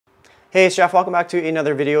Hey, it's Jeff. Welcome back to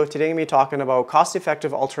another video. Today I'm going to be talking about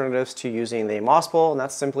cost-effective alternatives to using the moss pole, and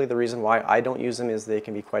that's simply the reason why I don't use them is they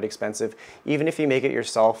can be quite expensive. Even if you make it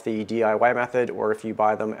yourself, the DIY method, or if you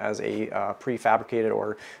buy them as a prefabricated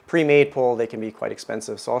or pre-made pole, they can be quite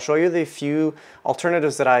expensive. So I'll show you the few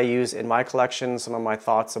alternatives that I use in my collection, some of my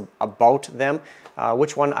thoughts about them,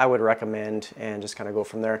 which one I would recommend, and just kind of go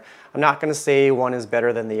from there. I'm not going to say one is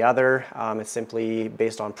better than the other. It's simply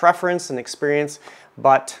based on preference and experience,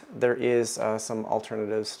 but there is some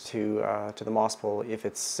alternatives to the moss pole if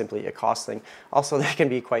it's simply a cost thing. Also, they can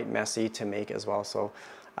be quite messy to make as well. So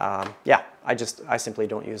yeah, I simply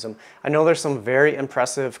don't use them. I know there's some very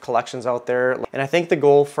impressive collections out there, and I think the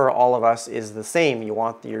goal for all of us is the same. You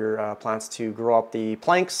want your plants to grow up the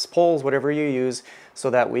planks, poles, whatever you use, so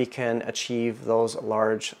that we can achieve those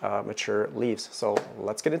large mature leaves. So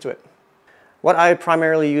let's get into it. What I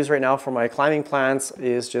primarily use right now for my climbing plants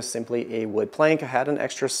is just simply a wood plank. I had an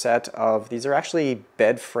extra set of, these are actually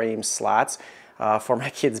bed frame slats for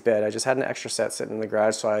my kid's bed. I just had an extra set sitting in the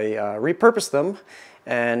garage, so I repurposed them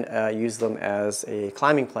and used them as a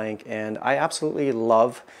climbing plank, and I absolutely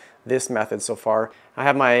love this method so far. I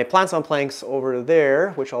have my plants on planks over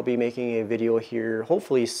there, which I'll be making a video here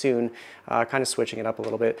hopefully soon, kind of switching it up a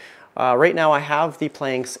little bit. Right now I have the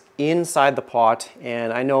planks inside the pot,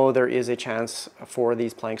 and I know there is a chance for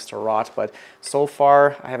these planks to rot, but so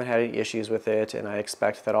far I haven't had any issues with it, and I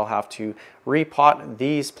expect that I'll have to repot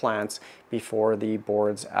these plants before the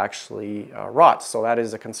boards actually rot. So that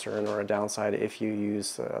is a concern or a downside if you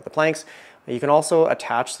use the planks. You can also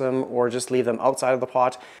attach them or just leave them outside of the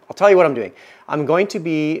pot. I'll tell you what I'm doing. I'm going to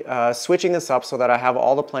be switching this up so that I have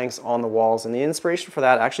all the planks on the walls, and the inspiration for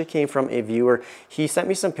that actually came from a viewer. He sent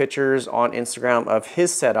me some pictures on Instagram of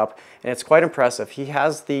his setup, and it's quite impressive. He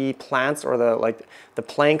has the plants or the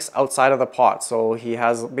planks outside of the pot. So he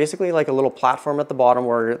has basically like a little platform at the bottom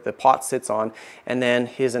where the pot sits on, and then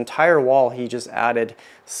his entire wall he just added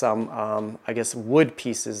some I guess wood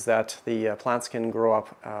pieces that the plants can grow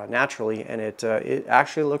up naturally, and it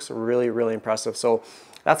actually looks really impressive. So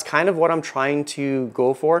that's kind of what I'm trying to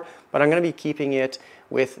go for, but I'm going to be keeping it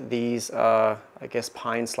with these I guess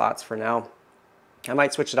pine slats for now. I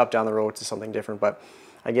might switch it up down the road to something different, but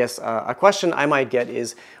I guess a question I might get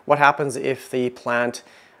is what happens if the plant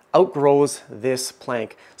outgrows this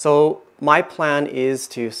plank? So my plan is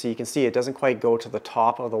to, so you can see it doesn't quite go to the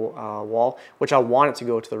top of the wall, which I want it to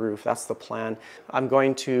go to the roof. That's the plan. I'm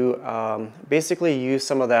going to basically use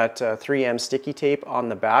some of that 3M sticky tape on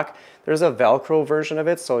the back. There's a Velcro version of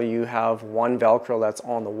it, so you have one Velcro that's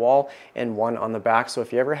on the wall and one on the back. So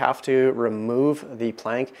if you ever have to remove the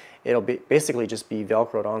plank, it'll basically just be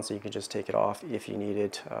Velcroed on, so you can just take it off if you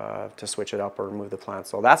needed to switch it up or remove the plant.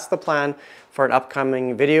 So that's the plan for an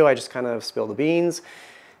upcoming video. I just kind of spilled the beans.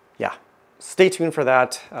 Yeah. Stay tuned for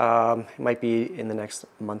that. It might be in the next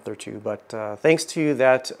month or two, but thanks to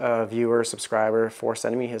that viewer, subscriber for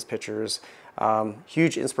sending me his pictures.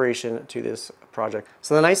 Huge inspiration to this project.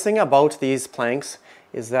 So the nice thing about these planks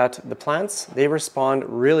is that the plants, they respond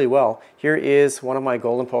really well. Here is one of my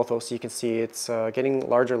golden pothos. You can see it's getting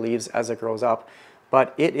larger leaves as it grows up,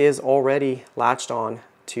 but it is already latched on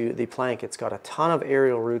to the plank. It's got a ton of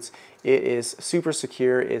aerial roots. It is super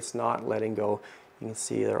secure. It's not letting go. You can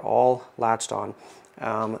see they're all latched on.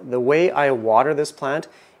 The way I water this plant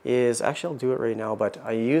is, actually I'll do it right now, but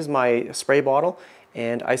I use my spray bottle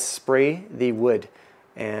and I spray the wood.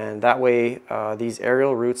 And that way these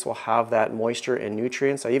aerial roots will have that moisture and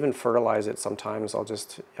nutrients. I even fertilize it sometimes. I'll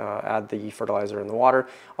just add the fertilizer in the water.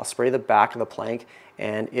 I'll spray the back of the plank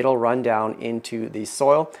and it'll run down into the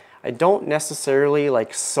soil. I don't necessarily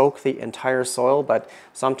like soak the entire soil, but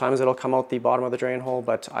sometimes it'll come out the bottom of the drain hole,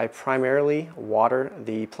 but I primarily water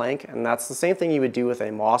the plank, and that's the same thing you would do with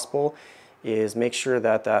a moss pole, is make sure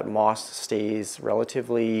that that moss stays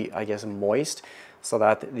relatively, I guess, moist, so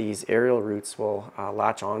that these aerial roots will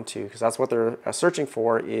latch onto, because that's what they're searching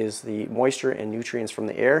for, is the moisture and nutrients from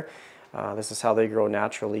the air. This is how they grow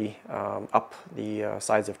naturally up the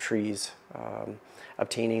sides of trees,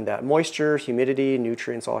 obtaining that moisture, humidity,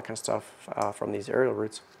 nutrients, all that kind of stuff from these aerial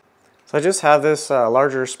roots. So I just have this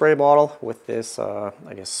larger spray bottle with this,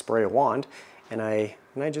 I guess, spray wand, and I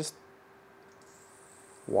just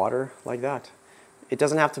water like that. It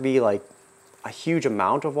doesn't have to be like a huge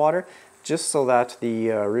amount of water, just so that the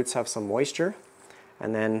roots have some moisture,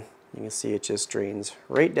 and then you can see it just drains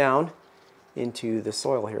right down into the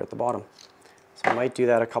soil here at the bottom. So I might do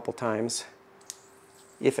that a couple times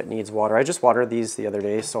if it needs water. I just watered these the other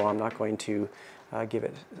day, so I'm not going to give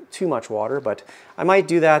it too much water, but I might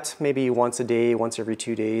do that maybe once a day, once every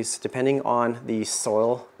 2 days, depending on the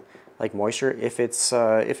soil like moisture. If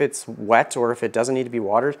it's wet or if it doesn't need to be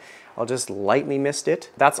watered, I'll just lightly mist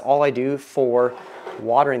it. That's all I do for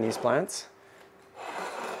watering these plants.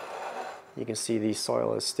 You can see the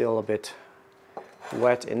soil is still a bit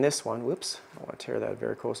wet in this one. Whoops, I want to tear that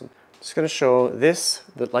very close. I'm just going to show this,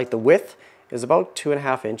 like the width is about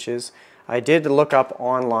 2.5 inches. I did look up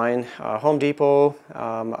online, Home Depot,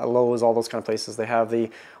 Lowe's, all those kind of places. They have the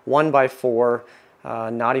 1x4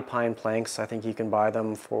 knotty pine planks. I think you can buy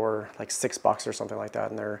them for like $6 or something like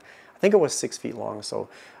that, and I think it was 6 feet long. So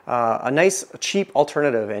a nice cheap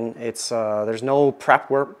alternative, and it's there's no prep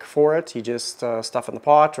work for it. You just stuff it in the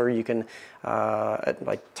pot, or you can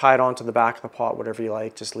like tie it onto the back of the pot, whatever you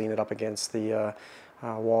like. Just lean it up against the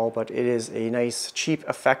wall. But it is a nice, cheap,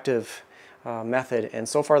 effective method, and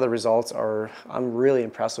so far the results are, I'm really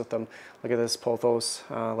impressed with them. Look at this pothos.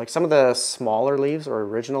 Like some of the smaller leaves or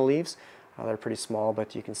original leaves, they're pretty small,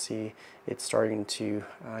 but you can see it's starting to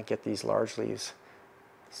get these large leaves.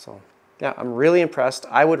 So yeah, I'm really impressed.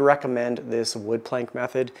 I would recommend this wood plank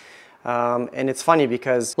method. And it's funny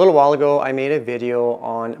because a little while ago I made a video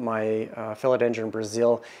on my philodendron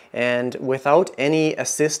Brazil, and without any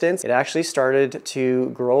assistance it actually started to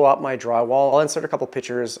grow up my drywall. I'll insert a couple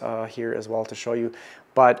pictures here as well to show you,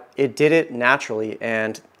 but it did it naturally,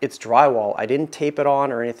 and it's drywall. I didn't tape it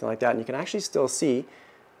on or anything like that, and you can actually still see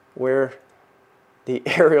where the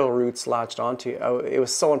aerial roots latched onto. It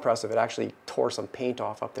was so impressive. It actually tore some paint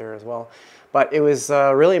off up there as well. But it was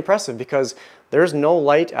really impressive because there's no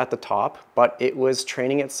light at the top, but it was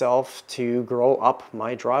training itself to grow up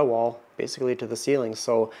my drywall basically to the ceiling.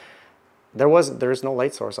 So there's no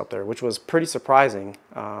light source up there, which was pretty surprising.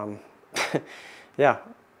 Yeah,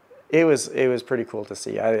 it was pretty cool to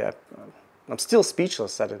see. I'm still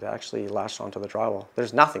speechless that it actually latched onto the drywall.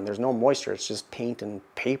 There's nothing, there's no moisture, it's just paint and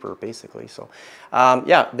paper basically. So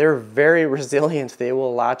yeah, they're very resilient. They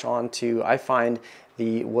will latch onto, I find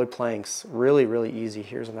the wood planks really, really easy.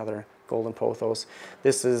 Here's another golden pothos.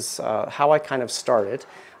 This is how I kind of started.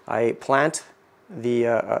 I plant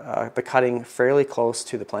the cutting fairly close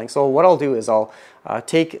to the plank. So what I'll do is I'll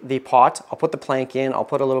take the pot, I'll put the plank in, I'll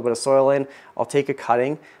put a little bit of soil in, I'll take a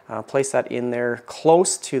cutting, place that in there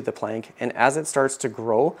close to the plank, and as it starts to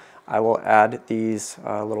grow, I will add these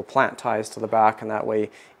little plant ties to the back, and that way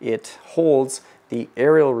it holds the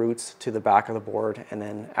aerial roots to the back of the board, and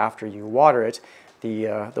then after you water it,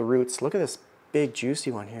 the roots, look at this big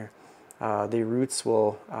juicy one here. The roots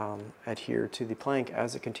will adhere to the plank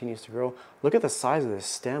as it continues to grow. Look at the size of this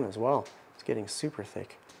stem as well. It's getting super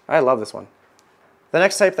thick. I love this one. The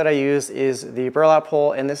next type that I use is the burlap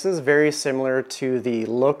pole, and this is very similar to the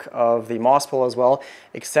look of the moss pole as well,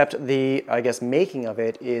 except the, I guess, making of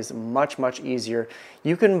it is much, much easier.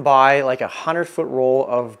 You can buy like a 100-foot roll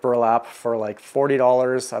of burlap for like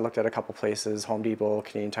 $40. I looked at a couple places, Home Depot,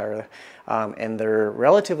 Canadian Tire, and they're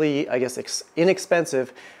relatively, I guess,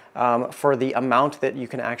 inexpensive for the amount that you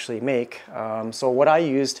can actually make. So what I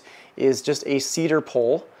used is just a cedar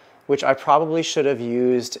pole, which I probably should have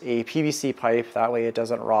used a PVC pipe. That way it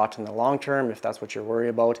doesn't rot in the long term if that's what you're worried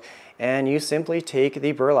about. And you simply take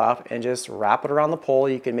the burlap and just wrap it around the pole.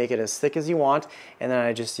 You can make it as thick as you want. And then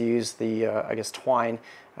I just used the, I guess, twine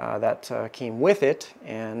that came with it,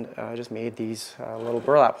 and just made these little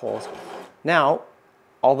burlap poles. Now,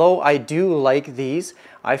 although I do like these,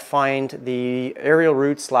 I find the aerial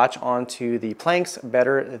roots latch onto the planks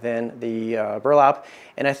better than the burlap,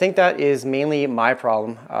 and I think that is mainly my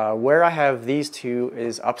problem. Where I have these two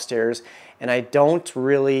is upstairs, and I don't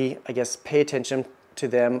really, I guess, pay attention to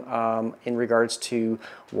them in regards to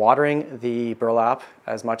watering the burlap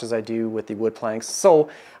as much as I do with the wood planks.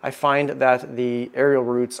 So I find that the aerial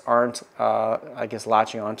roots aren't, I guess,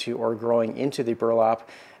 latching onto or growing into the burlap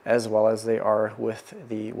as well as they are with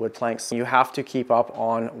the wood planks. You have to keep up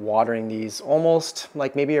on watering these almost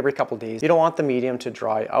like maybe every couple of days. You don't want the medium to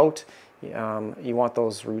dry out. You want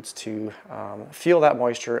those roots to feel that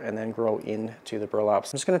moisture and then grow into the burlap.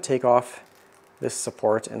 So I'm just going to take off this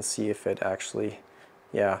support and see if it actually,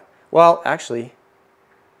 yeah. Well, actually,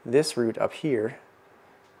 this root up here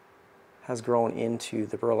has grown into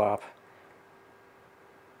the burlap.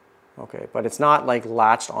 Okay, but it's not like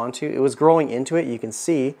latched onto. It was growing into it. You can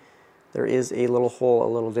see there is a little hole, a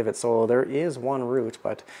little divot. So there is one root,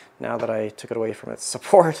 but now that I took it away from its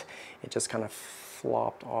support, it just kind of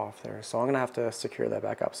flopped off there. So I'm gonna have to secure that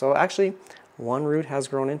back up. So actually, one root has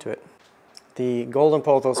grown into it. The golden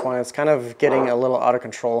pothos one is kind of getting a little out of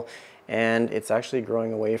control, and it's actually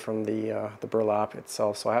growing away from the burlap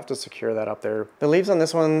itself, so I have to secure that up there. The leaves on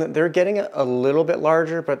this one, they're getting a little bit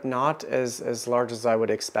larger, but not as large as I would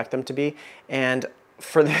expect them to be. And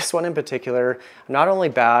for this one in particular, I'm not only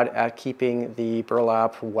bad at keeping the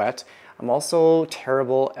burlap wet, I'm also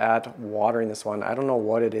terrible at watering this one. I don't know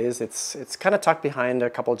what it is. It's kind of tucked behind a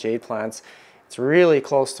couple jade plants. It's really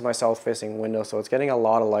close to my south-facing window, so it's getting a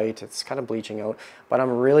lot of light. It's kind of bleaching out, but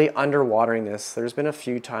I'm really underwatering this. There's been a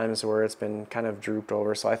few times where it's been kind of drooped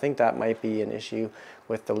over, so I think that might be an issue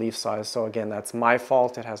with the leaf size. So again, that's my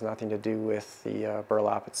fault. It has nothing to do with the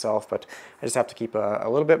burlap itself, but I just have to keep a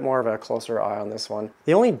little bit more of a closer eye on this one.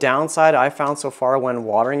 The only downside I found so far when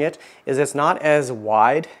watering it is it's not as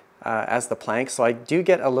wide as the plank, so I do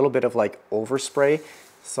get a little bit of like overspray.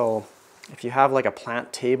 So if you have like a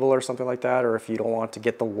plant table or something like that, or if you don't want to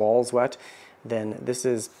get the walls wet, then this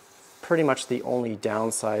is pretty much the only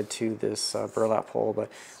downside to this burlap pole.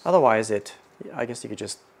 But otherwise, I guess you could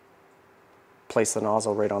just place the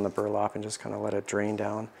nozzle right on the burlap and just kind of let it drain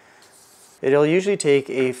down. It'll usually take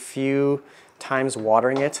a few times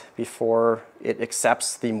watering it before it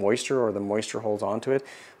accepts the moisture, or the moisture holds onto it.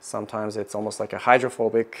 Sometimes it's almost like a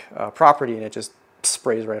hydrophobic property and it just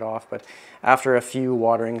sprays right off, but after a few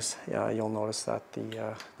waterings, you'll notice that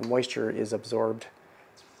the moisture is absorbed.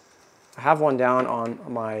 I have one down on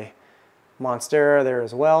my Monstera there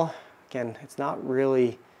as well. Again, it's not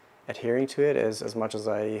really adhering to it as much as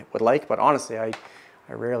I would like, but honestly, I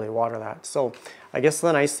rarely water that. So I guess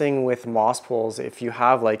the nice thing with moss poles, if you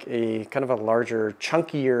have like a kind of a larger,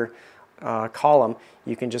 chunkier column,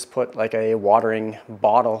 you can just put like a watering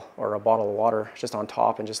bottle or a bottle of water just on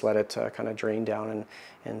top and just let it kind of drain down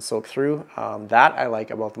and soak through. That I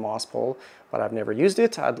like about the moss pole, but I've never used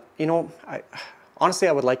it. Honestly,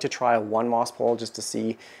 I would like to try one moss pole just to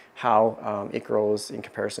see how it grows in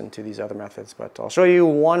comparison to these other methods. But I'll show you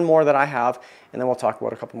one more that I have, and then we'll talk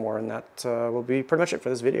about a couple more, and that will be pretty much it for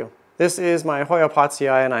this video. This is my Hoya Pottsii,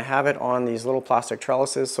 and I have it on these little plastic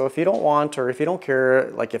trellises. So if you don't want, or if you don't care,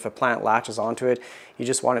 like if a plant latches onto it, you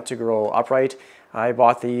just want it to grow upright, I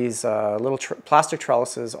bought these little plastic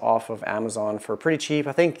trellises off of Amazon for pretty cheap.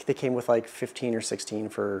 I think they came with like 15 or 16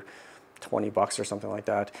 for 20 bucks or something like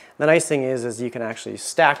that. The nice thing is you can actually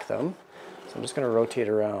stack them. So I'm just going to rotate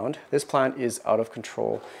around. This plant is out of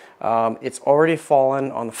control. It's already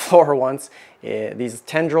fallen on the floor once. These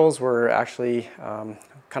tendrils were actually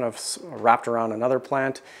kind of wrapped around another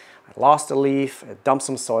plant. I lost a leaf, it dumped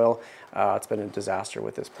some soil. It's been a disaster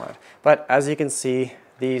with this plant. But as you can see,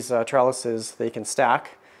 these trellises, they can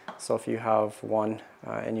stack. So if you have one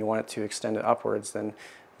and you want it to extend it upwards, then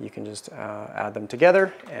you can just add them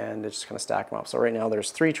together and just kind of stack them up. So right now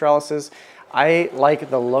there's 3 trellises. I like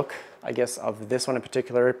the look, I guess, of this one in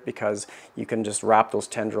particular because you can just wrap those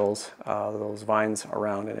tendrils, those vines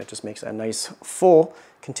around, and it just makes a nice full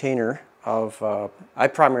container of, I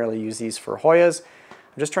primarily use these for Hoyas.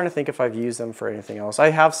 I'm just trying to think if I've used them for anything else. I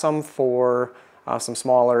have some for some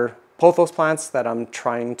smaller pothos plants that I'm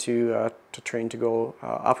trying to train to go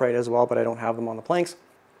upright as well, but I don't have them on the planks.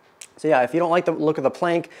 So yeah, if you don't like the look of the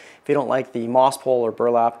plank, if you don't like the moss pole or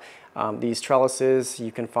burlap, these trellises,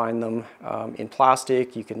 you can find them in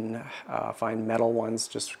plastic. You can find metal ones,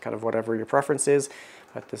 just kind of whatever your preference is.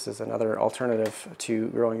 But this is another alternative to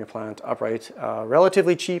growing your plant upright.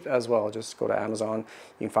 Relatively cheap as well. Just go to Amazon.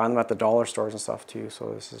 You can find them at the dollar stores and stuff too.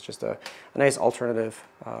 So this is just a nice alternative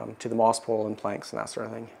to the moss pole and planks and that sort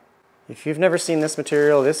of thing. If you've never seen this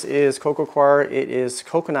material, this is coco coir. It is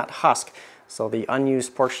coconut husk. So the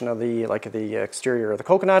unused portion of the exterior of the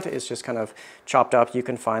coconut is just kind of chopped up. You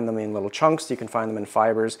can find them in little chunks. You can find them in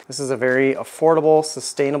fibers. This is a very affordable,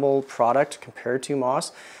 sustainable product compared to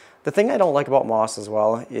moss. The thing I don't like about moss as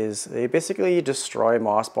well is they basically destroy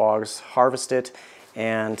moss bogs, harvest it,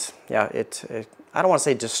 and yeah, I don't want to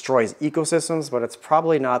say destroys ecosystems, but it's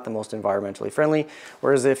probably not the most environmentally friendly.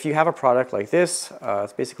 Whereas if you have a product like this,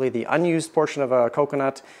 it's basically the unused portion of a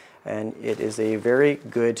coconut, and it is a very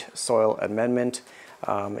good soil amendment.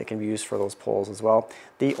 It can be used for those poles as well.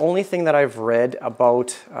 The only thing that I've read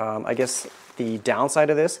about, I guess, the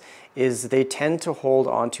downside of this is they tend to hold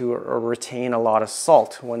onto or retain a lot of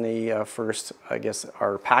salt when they first, I guess,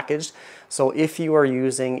 are packaged. So if you are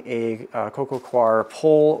using a coco coir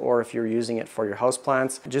pole, or if you're using it for your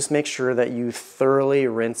houseplants, just make sure that you thoroughly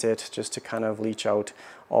rinse it just to kind of leach out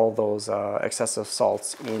all those excessive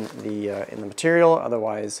salts in the material.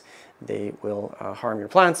 Otherwise, they will harm your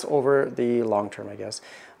plants over the long term, I guess.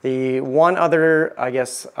 The one other, I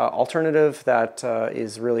guess, alternative that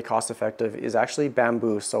is really cost effective is actually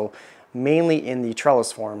bamboo. So mainly in the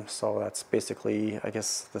trellis form. So that's basically, I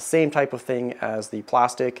guess, the same type of thing as the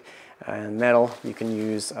plastic and metal. You can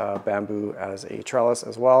use bamboo as a trellis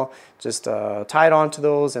as well. Just tie it onto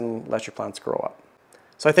those and let your plants grow up.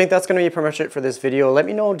 So I think that's going to be pretty much it for this video. Let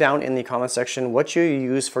me know down in the comment section what you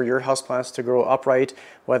use for your houseplants to grow upright,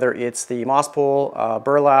 whether it's the moss pole,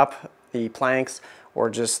 burlap, the planks,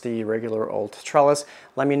 or just the regular old trellis.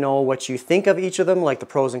 Let me know what you think of each of them, like the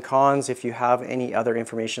pros and cons, if you have any other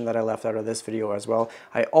information that I left out of this video as well.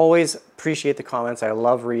 I always appreciate the comments. I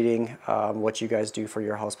love reading what you guys do for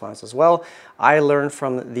your houseplants as well. I learn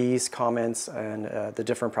from these comments and the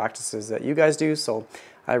different practices that you guys do, so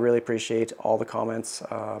I really appreciate all the comments,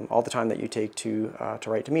 all the time that you take to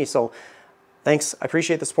write to me. So thanks, I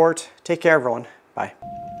appreciate the support. Take care, everyone. Bye.